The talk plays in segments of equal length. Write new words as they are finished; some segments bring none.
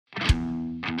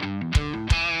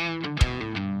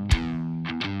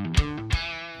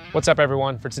What's up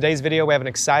everyone? For today's video, we have an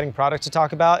exciting product to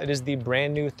talk about. It is the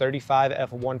brand new 35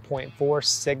 f1.4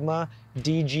 Sigma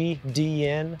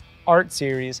DG-DN Art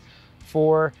Series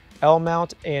for L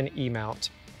mount and E mount.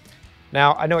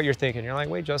 Now, I know what you're thinking. You're like,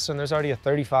 wait, Justin, there's already a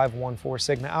 35-1.4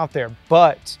 Sigma out there.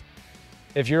 But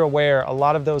if you're aware, a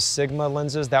lot of those Sigma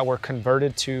lenses that were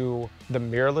converted to the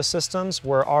mirrorless systems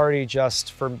were already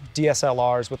just for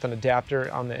DSLRs with an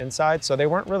adapter on the inside. So they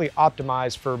weren't really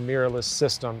optimized for mirrorless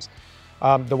systems.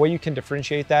 The way you can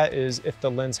differentiate that is if the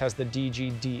lens has the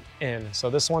DG-DN. So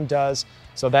this one does.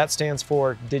 So that stands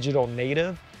for digital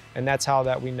native. And that's how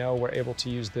that we know we're able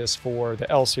to use this for the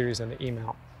L series and the E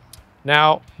mount.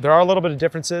 Now, there are a little bit of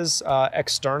differences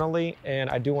externally, and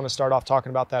I do want to start off talking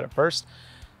about that at first.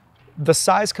 The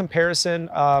size comparison,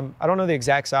 I don't know the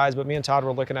exact size, but me and Todd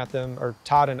were looking at them, or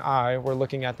Todd and I were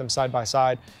looking at them side by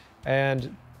side,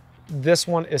 and this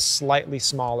one is slightly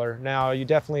smaller. Now, you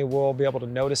definitely will be able to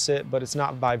notice it, but it's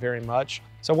not by very much.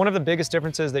 So one of the biggest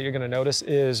differences that you're gonna notice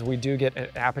is we do get an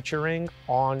aperture ring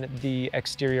on the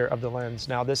exterior of the lens.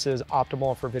 Now, this is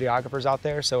optimal for videographers out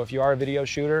there. So if you are a video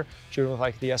shooter, shooting with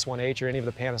like the S1H or any of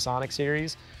the Panasonic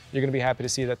series, you're gonna be happy to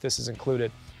see that this is included.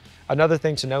 Another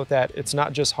thing to note that it's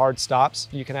not just hard stops.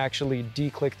 You can actually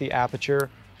de-click the aperture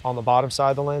on the bottom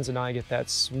side of the lens, and now you get that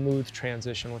smooth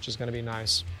transition, which is gonna be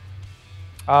nice.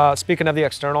 Speaking of the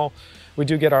external, we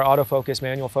do get our autofocus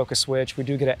manual focus switch. We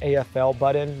do get an AFL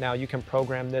button. Now you can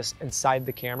program this inside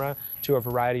the camera to a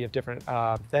variety of different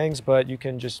things, but you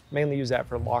can just mainly use that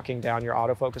for locking down your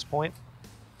autofocus point.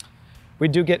 We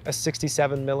do get a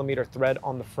 67mm thread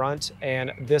on the front,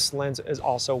 and this lens is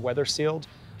also weather sealed.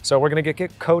 So we're gonna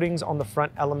get coatings on the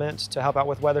front element to help out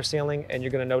with weather sealing, and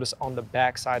you're gonna notice on the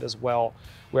back side as well,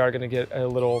 we are gonna get a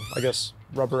little, I guess,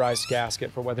 rubberized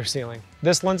gasket for weather sealing.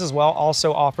 This lens as well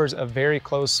also offers a very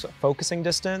close focusing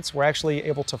distance. We're actually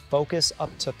able to focus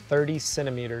up to 30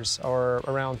 centimeters or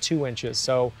around 2 inches.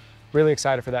 So really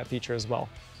excited for that feature as well.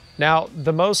 Now,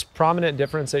 the most prominent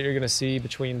difference that you're gonna see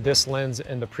between this lens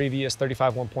and the previous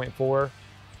 35-1.4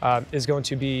 is going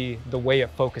to be the way it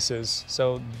focuses.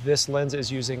 So this lens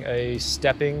is using a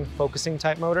stepping focusing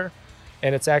type motor,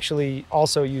 and it's actually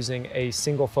also using a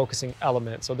single focusing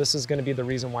element. So this is gonna be the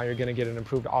reason why you're gonna get an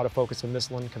improved autofocus in this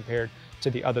lens compared to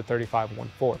the other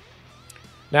 35-1.4.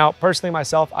 Now, personally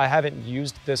myself, I haven't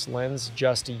used this lens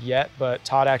just yet, but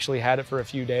Todd actually had it for a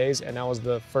few days, and that was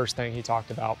the first thing he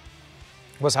talked about,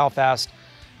 was how fast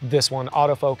this one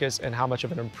autofocus and how much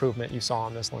of an improvement you saw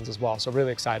on this lens as well. So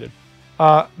really excited.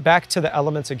 Back to the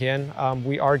elements again,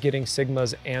 we are getting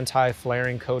Sigma's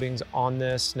anti-flaring coatings on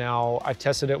this. Now, I've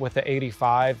tested it with the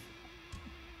 85.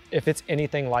 If it's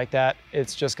anything like that,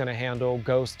 it's just gonna handle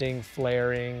ghosting,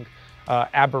 flaring,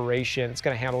 aberration. It's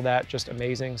gonna handle that just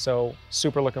amazing. So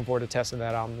super looking forward to testing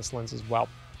that out on this lens as well.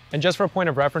 And just for a point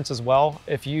of reference as well,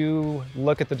 if you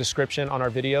look at the description on our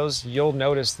videos, you'll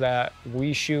notice that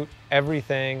we shoot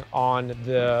everything on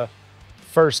the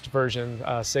first version,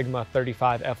 Sigma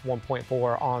 35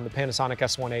 f1.4 on the Panasonic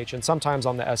S1H and sometimes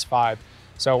on the S5.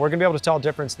 So we're gonna be able to tell a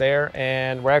difference there,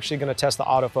 and we're actually gonna test the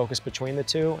autofocus between the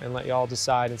two and let y'all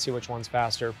decide and see which one's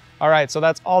faster. All right, so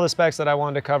that's all the specs that I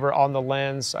wanted to cover on the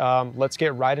lens. Let's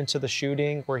get right into the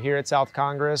shooting. We're here at South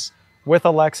Congress with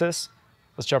Alexis.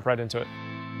 Let's jump right into it.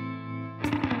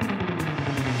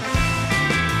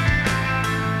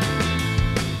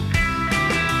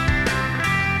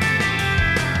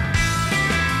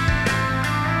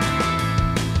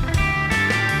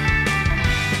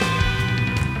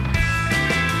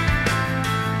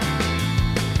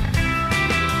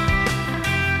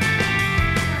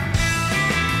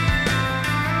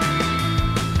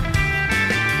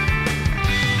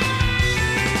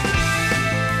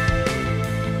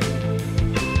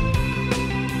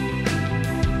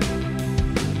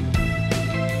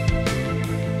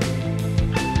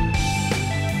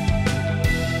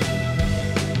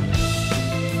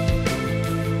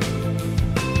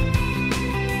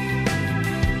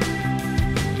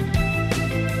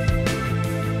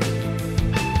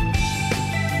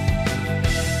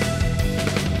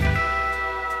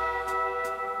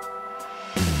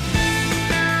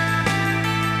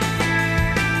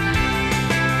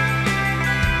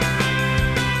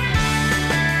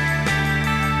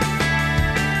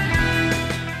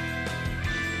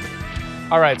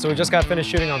 All right, so we just got finished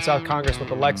shooting on South Congress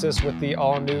with Alexis with the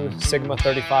all-new Sigma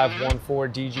 35-1.4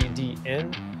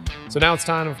 DG-DN. So now it's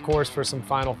time, of course, for some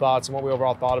final thoughts and what we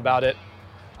overall thought about it.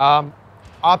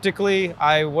 Optically,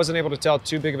 I wasn't able to tell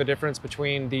too big of a difference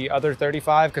between the other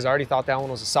 35 because I already thought that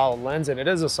one was a solid lens, and it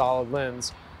is a solid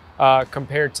lens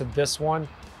compared to this one.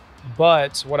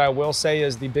 But what I will say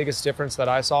is the biggest difference that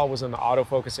I saw was in the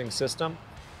autofocusing system.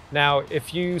 Now,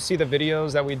 if you see the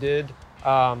videos that we did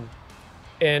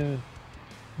in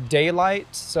daylight,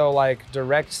 so like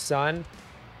direct sun,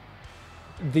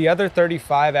 the other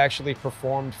 35 actually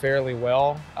performed fairly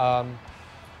well.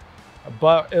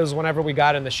 But it was whenever we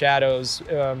got in the shadows,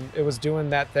 it was doing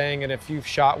that thing. And if you've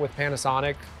shot with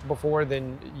Panasonic before,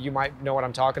 then you might know what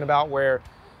I'm talking about, where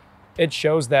it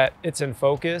shows that it's in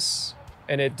focus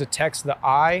and it detects the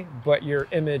eye, but your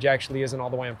image actually isn't all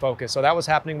the way in focus. So that was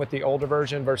happening with the older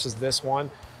version versus this one.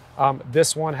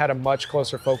 This one had a much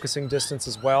closer focusing distance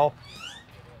as well.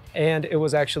 And it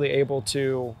was actually able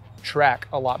to track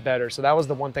a lot better. So that was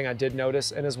the one thing I did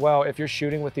notice. And as well, if you're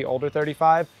shooting with the older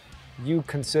 35, you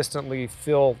consistently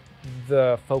feel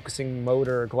the focusing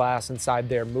motor glass inside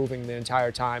there moving the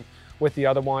entire time. With the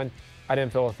other one, I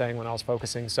didn't feel a thing when I was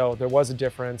focusing. So there was a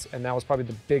difference, and that was probably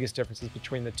the biggest differences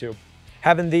between the two.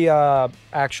 Having the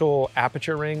actual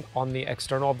aperture ring on the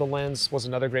external of the lens was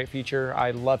another great feature.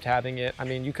 I loved having it. I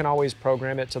mean, you can always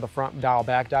program it to the front dial,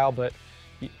 back dial, but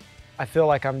I feel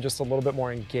like I'm just a little bit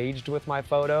more engaged with my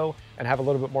photo and have a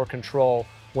little bit more control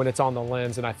when it's on the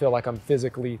lens, and I feel like I'm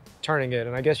physically turning it.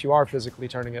 And I guess you are physically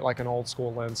turning it like an old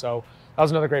school lens. So that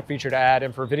was another great feature to add.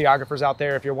 And for videographers out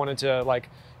there, if you're wanting to like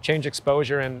change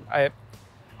exposure, and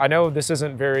I know this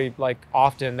isn't very like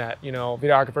often that, you know,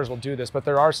 videographers will do this, but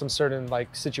there are some certain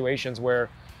like situations where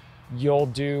you'll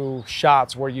do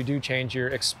shots where you do change your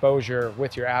exposure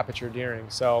with your aperture during.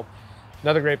 So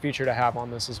another great feature to have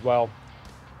on this as well.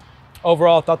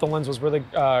 Overall, I thought the lens was really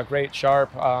great,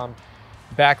 sharp.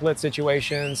 Backlit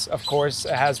situations, of course,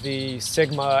 it has the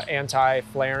Sigma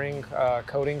anti-flaring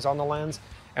coatings on the lens,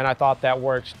 and I thought that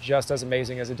worked just as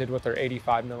amazing as it did with their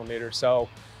 85mm. So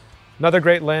another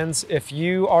great lens. If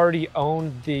you already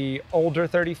own the older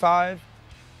 35,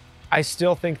 I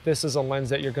still think this is a lens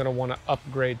that you're going to want to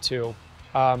upgrade to,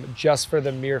 just for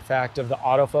the mere fact of the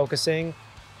autofocusing.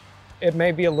 It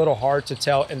may be a little hard to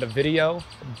tell in the video,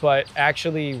 but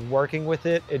actually working with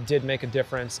it, it did make a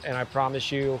difference, and I promise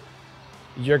you,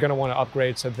 you're going to want to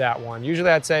upgrade to that one. Usually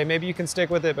I'd say maybe you can stick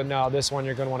with it, but no, this one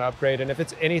you're going to want to upgrade. And if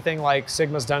it's anything like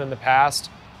Sigma's done in the past,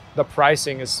 the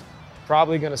pricing is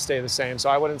probably going to stay the same. So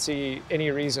I wouldn't see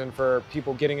any reason for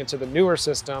people getting into the newer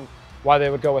system why they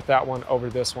would go with that one over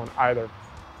this one either.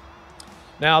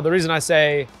 Now, the reason I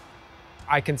say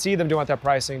I can see them doing that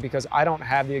pricing because I don't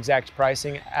have the exact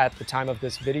pricing at the time of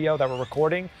this video that we're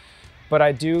recording, but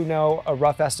I do know a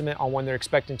rough estimate on when they're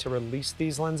expecting to release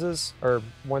these lenses, or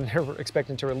when they're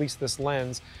expecting to release this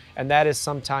lens, and that is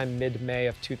sometime mid-May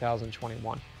of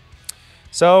 2021.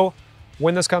 So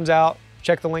when this comes out,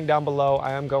 check the link down below.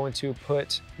 I am going to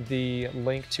put the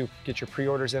link to get your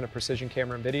pre-orders in of Precision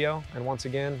Camera and Video. And once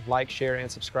again, like, share,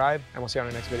 and subscribe, and we'll see you on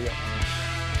our next video.